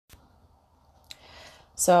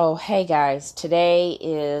So, hey guys, today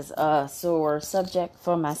is a sore subject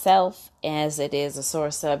for myself, as it is a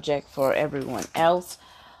sore subject for everyone else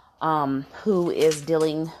who is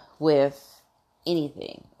dealing with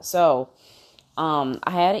anything. I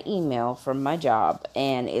had an email from my job,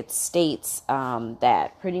 and it states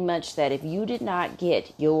that pretty much that if you did not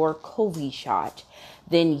get your COVID shot,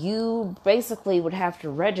 then you basically would have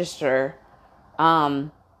to register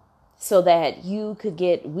so that you could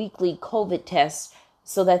get weekly COVID tests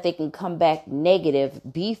so that they can come back negative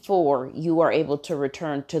before you are able to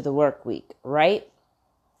return to the work week, right?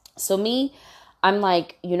 So I'm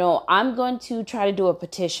like, I'm going to try to do a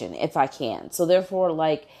petition if I can. So therefore,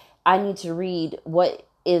 I need to read what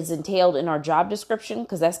is entailed in our job description,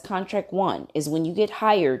 because that's contract one, is when you get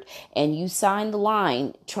hired and you sign the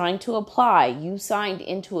line trying to apply, you signed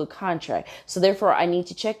into a contract. So therefore, I need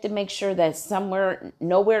to check to make sure that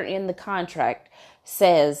nowhere in the contract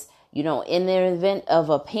says, in the event of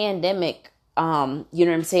a pandemic,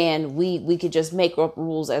 we could just make up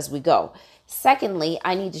rules as we go. Secondly,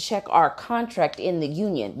 I need to check our contract in the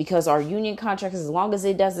union, because our union contract, as long as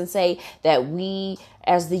it doesn't say that we,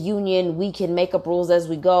 as the union, we can make up rules as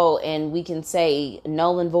we go and we can say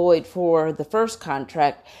null and void for the first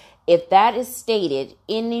contract. If that is stated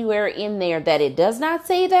anywhere in there that it does not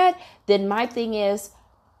say that, then my thing is,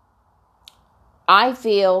 I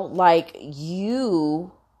feel like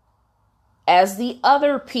you, as the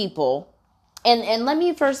other people, and let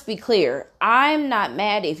me first be clear. I'm not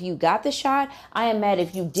mad if you got the shot. I am mad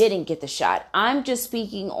if you didn't get the shot. I'm just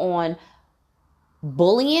speaking on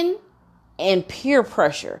bullying and peer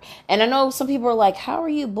pressure. And I know some people are like, how are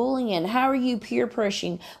you bullying? How are you peer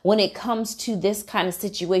pressuring when it comes to this kind of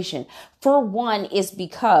situation? For one, is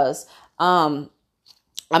because, I'm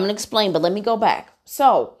going to explain, but let me go back.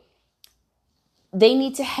 So they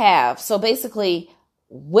need to have, basically,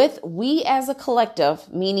 we as a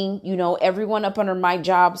collective, meaning, everyone up under my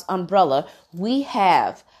job's umbrella, we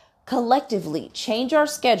have collectively changed our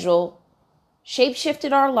schedule,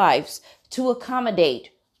 shape-shifted our lives to accommodate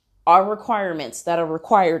our requirements that are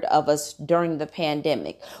required of us during the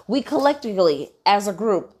pandemic. We collectively, as a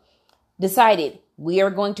group, decided we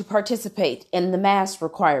are going to participate in the mask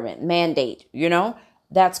requirement, mandate,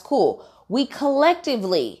 that's cool. We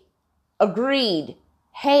collectively agreed,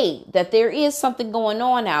 hey, that there is something going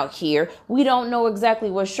on out here. We don't know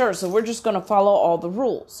exactly what's sure, so we're just going to follow all the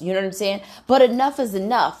rules. You know what I'm saying? But enough is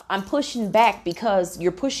enough. I'm pushing back because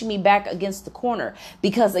you're pushing me back against the corner.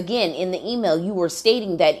 Because again, in the email, you were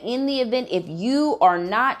stating that in the event, if you are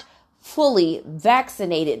not fully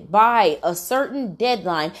vaccinated by a certain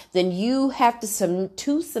deadline, then you have to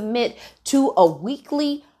submit to a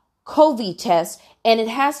weekly COVID test, and it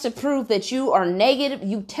has to prove that you are negative,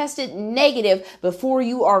 you tested negative before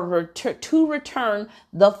you are to return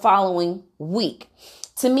the following week.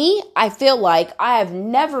 To me, I feel like I have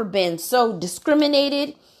never been so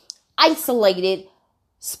discriminated, isolated,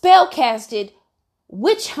 spellcasted,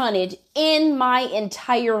 witch hunted in my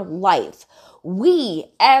entire life. We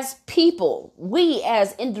as people, we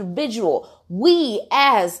as individual, we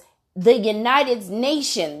as the United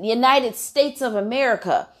States of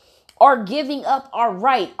America, are giving up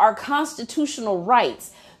our constitutional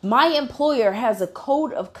rights. My employer has a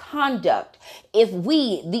code of conduct. If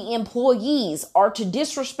we, the employees, are to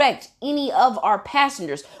disrespect any of our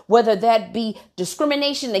passengers, whether that be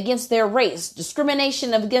discrimination against their race,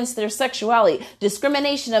 discrimination against their sexuality,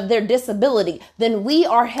 discrimination of their disability, then we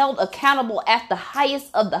are held accountable at the highest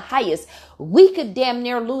of the highest. We could damn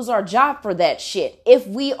near lose our job for that shit if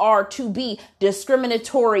we are to be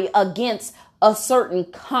discriminatory against a certain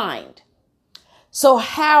kind. So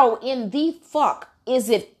how in the fuck is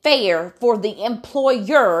it fair for the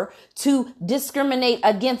employer to discriminate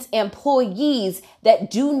against employees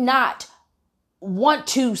that do not want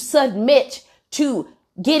to submit to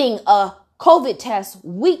getting a COVID test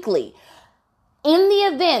weekly? In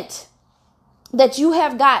the event that you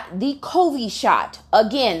have got the COVID shot,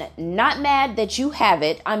 again, not mad that you have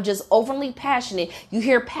it. I'm just overly passionate. You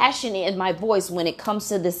hear passion in my voice when it comes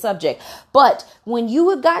to this subject. But when you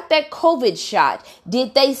have got that COVID shot,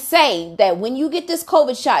 did they say that when you get this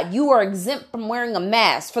COVID shot, you are exempt from wearing a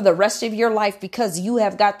mask for the rest of your life because you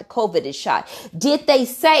have got the COVID shot? Did they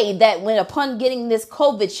say that when upon getting this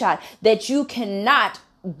COVID shot that you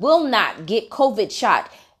will not get COVID shot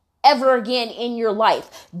ever again in your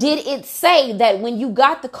life? Did it say that when you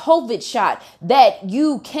got the COVID shot that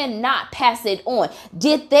you cannot pass it on?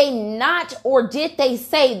 Did they not, or did they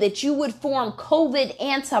say that you would form COVID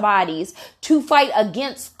antibodies to fight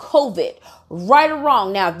against COVID? Right or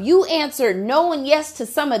wrong? Now, if you answered no and yes to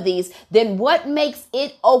some of these, then what makes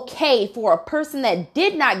it okay for a person that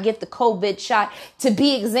did not get the COVID shot to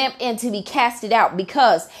be exempt and to be casted out?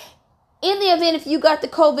 Because in the event, if you got the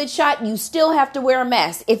COVID shot, you still have to wear a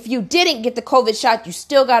mask. If you didn't get the COVID shot, you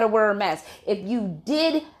still got to wear a mask. If you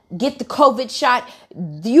did get the COVID shot,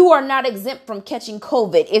 you are not exempt from catching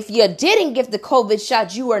COVID. If you didn't get the COVID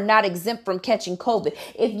shot, you are not exempt from catching COVID.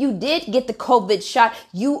 If you did get the COVID shot,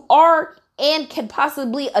 you are and can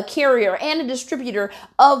possibly a carrier and a distributor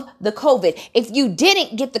of the COVID. If you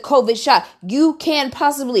didn't get the COVID shot, you can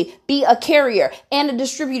possibly be a carrier and a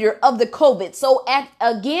distributor of the COVID. So at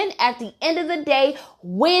the end of the day,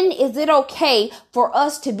 when is it okay for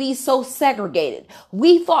us to be so segregated?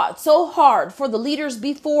 We fought so hard for the leaders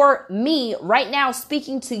before me, right now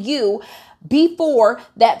speaking to you, before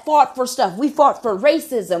that fought for stuff. We fought for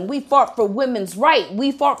racism. We fought for women's right.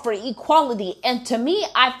 We fought for equality. And to me,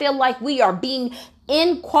 I feel like we are being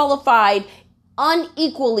unqualified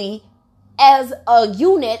unequally as a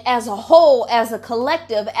unit, as a whole, as a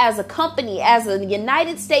collective, as a company, as a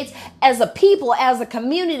United States, as a people, as a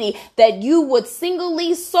community, that you would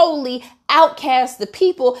solely outcast the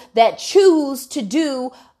people that choose to do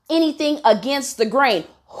anything against the grain.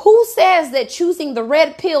 Who says that choosing the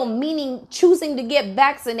red pill, meaning choosing to get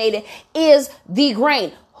vaccinated, is the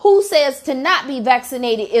grain? Who says to not be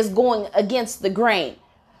vaccinated is going against the grain?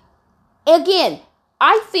 Again,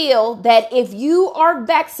 I feel that if you are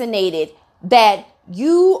vaccinated, that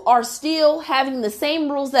you are still having the same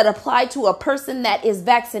rules that apply to a person that is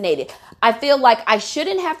vaccinated. I feel like I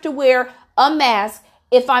shouldn't have to wear a mask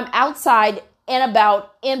if I'm outside and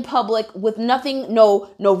about in public with nothing, no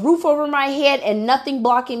roof over my head and nothing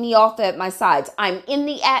blocking me off at my sides. I'm in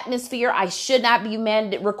the atmosphere. I should not be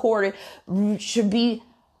should be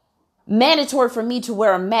mandatory for me to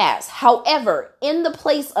wear a mask. However, in the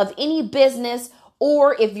place of any business,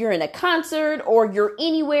 or if you're in a concert, or you're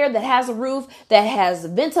anywhere that has a roof, that has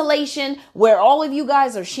ventilation, where all of you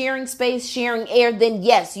guys are sharing space, sharing air, then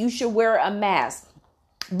yes, you should wear a mask.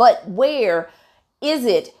 But where is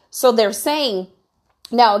it? So they're saying,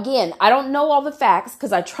 now again, I don't know all the facts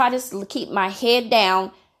because I try to keep my head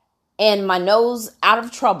down and my nose out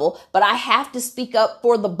of trouble, but I have to speak up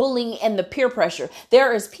for the bullying and the peer pressure.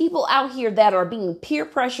 There is people out here that are being peer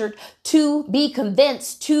pressured to be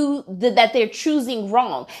convinced that they're choosing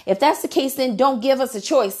wrong. If that's the case, then don't give us a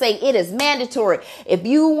choice. Say it is mandatory. If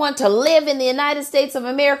you want to live in the United States of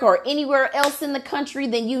America or anywhere else in the country,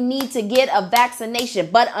 then you need to get a vaccination.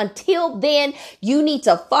 But until then, you need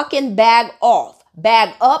to fucking bag off.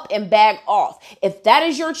 Bag up and bag off. If that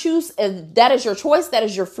is your choice, that is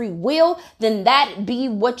your free will, then that be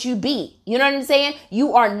what you be. You know what I'm saying?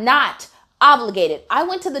 You are not obligated. I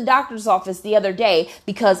went to the doctor's office the other day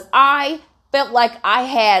because I felt like I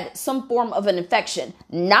had some form of an infection,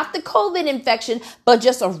 not the COVID infection, but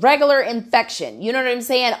just a regular infection. You know what I'm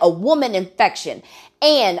saying? A woman infection.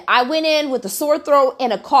 And I went in with a sore throat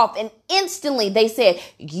and a cough, and instantly they said,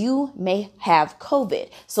 you may have COVID.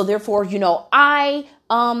 So therefore, I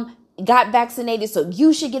got vaccinated, so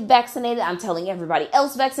you should get vaccinated. I'm telling everybody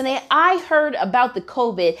else vaccinated. I heard about the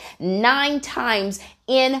COVID 9 times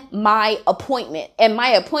in my appointment, and my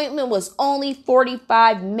appointment was only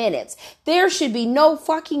 45 minutes. There should be no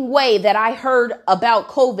fucking way that I heard about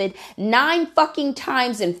COVID 9 fucking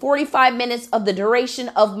times in 45 minutes of the duration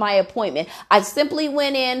of my appointment. I simply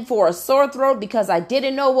went in for a sore throat because I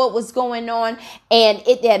didn't know what was going on, and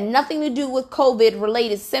it had nothing to do with COVID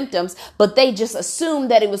related symptoms, but they just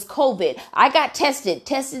assumed that it was COVID. I got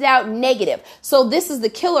tested out negative. So this is the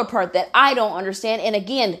killer part that I don't understand. And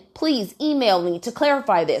again, please email me to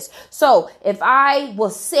clarify this. So if I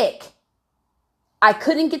was sick, I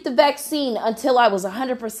couldn't get the vaccine until I was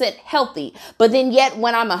 100% healthy. But then yet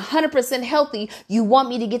when I'm 100% healthy, you want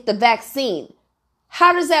me to get the vaccine.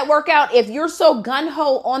 How does that work out? If you're so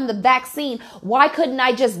gung-ho on the vaccine, why couldn't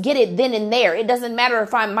I just get it then and there? It doesn't matter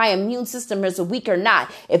if my immune system is weak or not.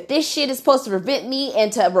 If this shit is supposed to prevent me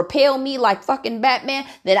and to repel me like fucking Batman,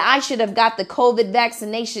 then I should have got the COVID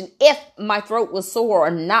vaccination if my throat was sore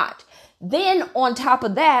or not. Then on top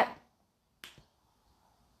of that,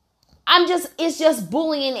 it's just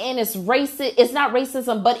bullying, and it's racist. It's not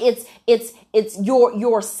racism, but it's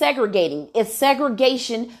you're segregating. It's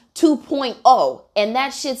segregation 2.0, and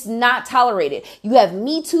that shit's not tolerated. You have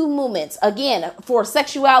Me Too movements, again, for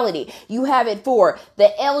sexuality. You have it for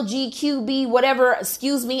the LGQB, whatever,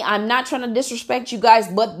 excuse me, I'm not trying to disrespect you guys,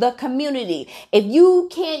 but the community. If you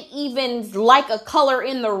can't even like a color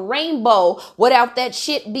in the rainbow without that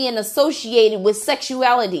shit being associated with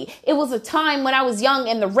sexuality. It was a time when I was young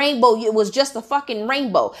and the rainbow, it was just a fucking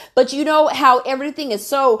rainbow. But you know how everything is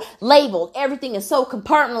so labeled, everything is so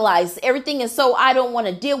compartmentalized, everything is so, I don't want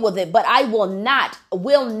to deal with it, but I will not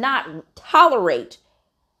tolerate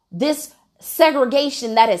this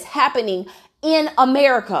segregation that is happening in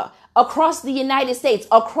America, across the United States,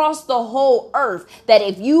 across the whole earth, that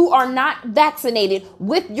if you are not vaccinated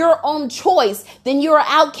with your own choice, then you're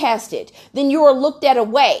outcasted, then you're looked at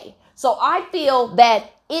away. So I feel that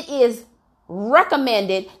it is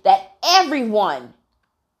recommended that everyone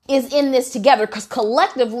is in this together, because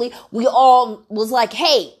collectively we all was like,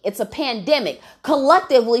 hey, it's a pandemic.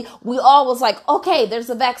 Collectively, we all was like, okay, there's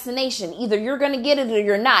a vaccination. Either you're going to get it or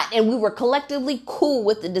you're not. And we were collectively cool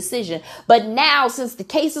with the decision. But now, since the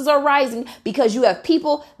cases are rising, because you have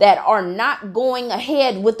people that are not going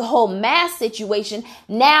ahead with the whole mask situation,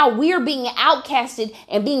 now we're being outcasted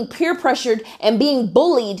and being peer pressured and being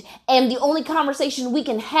bullied. And the only conversation we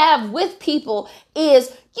can have with people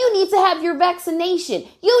is, you need to have your vaccination.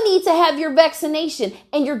 You need to have your vaccination.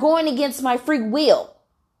 And you're going against my free will.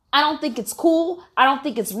 I don't think it's cool. I don't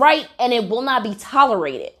think it's right. And it will not be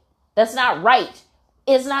tolerated. That's not right.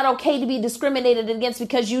 It's not okay to be discriminated against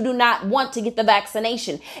because you do not want to get the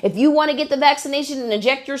vaccination. If you want to get the vaccination and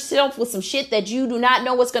inject yourself with some shit that you do not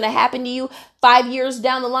know what's going to happen to you 5 years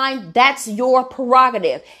down the line, that's your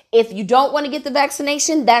prerogative. If you don't want to get the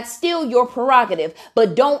vaccination, that's still your prerogative.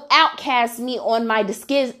 But don't outcast me on my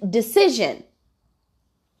decision.